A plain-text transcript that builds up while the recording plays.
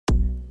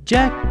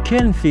Jack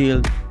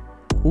Canfield,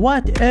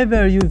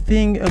 whatever you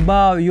think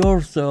about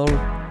yourself,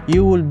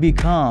 you will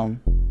become.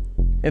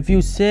 If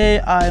you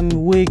say I'm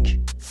weak,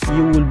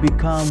 you will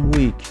become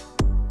weak.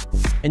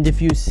 And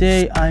if you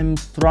say I'm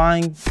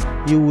strong,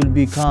 you will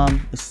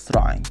become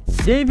strong.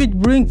 David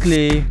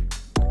Brinkley,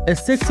 a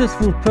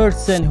successful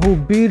person who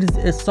builds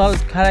a solid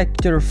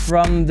character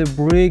from the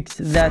bricks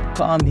that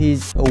come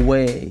his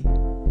way.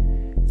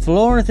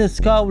 Florence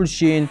Scovel,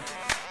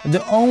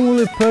 the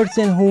only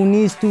person who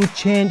needs to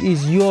change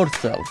is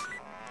yourself.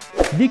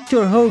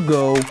 Victor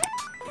Hugo,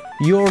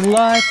 your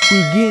life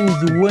begins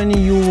when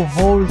you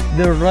hold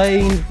the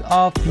reins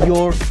of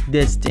your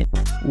destiny.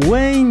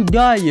 Wayne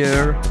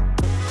Dyer,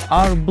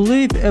 our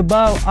belief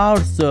about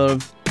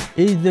ourselves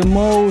is the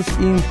most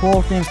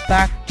important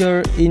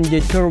factor in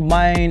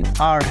determining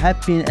our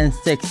happiness and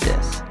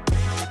success.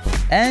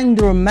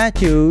 Andrew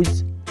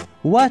Matthews,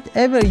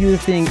 whatever you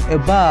think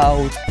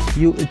about,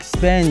 you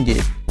expand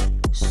it.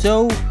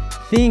 So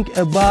think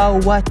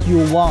about what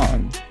you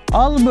want.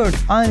 Albert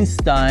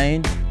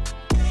Einstein,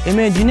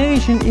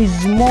 imagination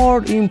is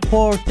more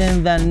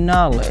important than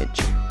knowledge.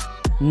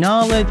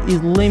 Knowledge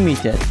is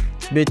limited,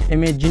 but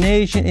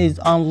imagination is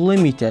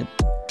unlimited.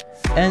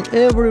 And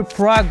every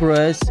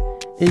progress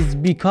is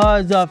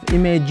because of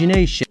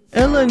imagination.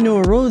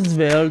 Eleanor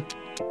Roosevelt,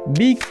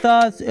 big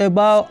thoughts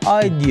about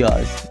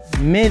ideas,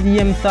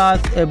 medium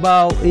thoughts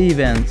about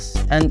events,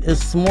 and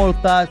small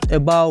thoughts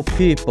about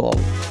people.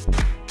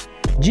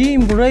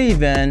 Jim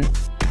Raven,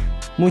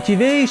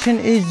 motivation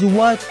is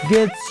what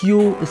gets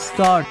you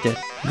started.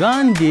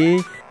 Gandhi,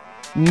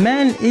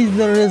 man is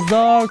the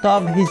result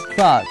of his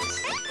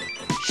thoughts.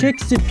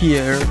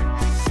 Shakespeare,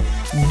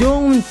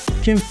 don't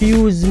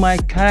confuse my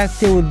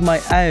character with my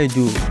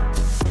attitude.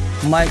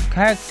 My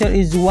character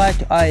is what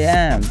I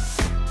am,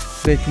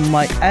 but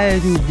my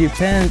attitude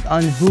depends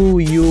on who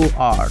you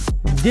are.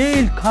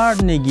 Dale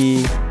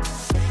Carnegie,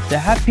 the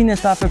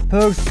happiness of a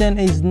person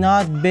is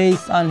not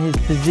based on his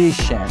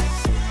position,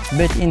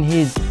 but in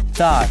his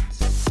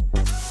thoughts.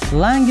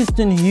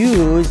 Langston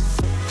Hughes,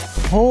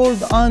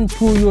 hold on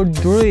to your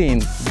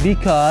dreams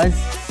because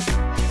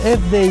if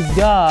they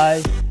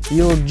die,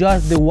 you're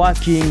just the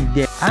walking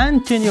dead.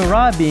 Anthony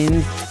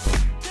Robbins,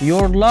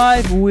 your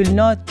life will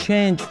not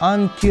change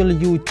until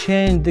you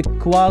change the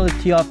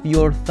quality of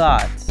your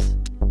thoughts.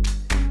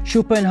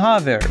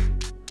 Schopenhauer,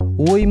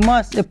 we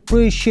must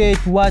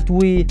appreciate what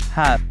we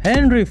have.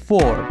 Henry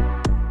Ford,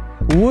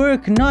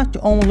 work not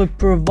only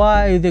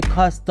provides the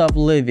cost of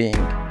living,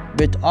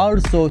 but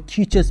also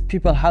teaches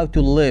people how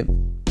to live.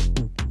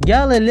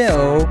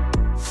 Galileo,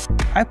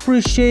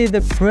 appreciate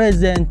the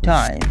present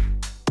time.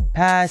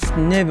 Past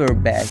never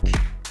back,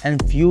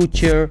 and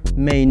future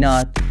may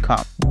not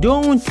come.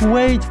 Don't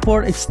wait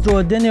for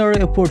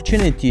extraordinary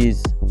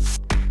opportunities.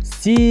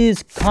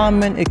 Seize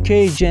common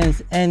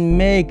occasions and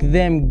make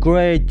them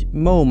great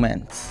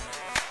moments.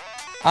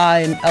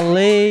 I'm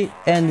Ali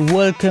and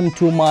welcome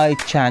to my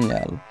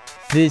channel.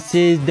 This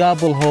is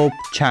Double Hope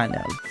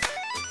Channel.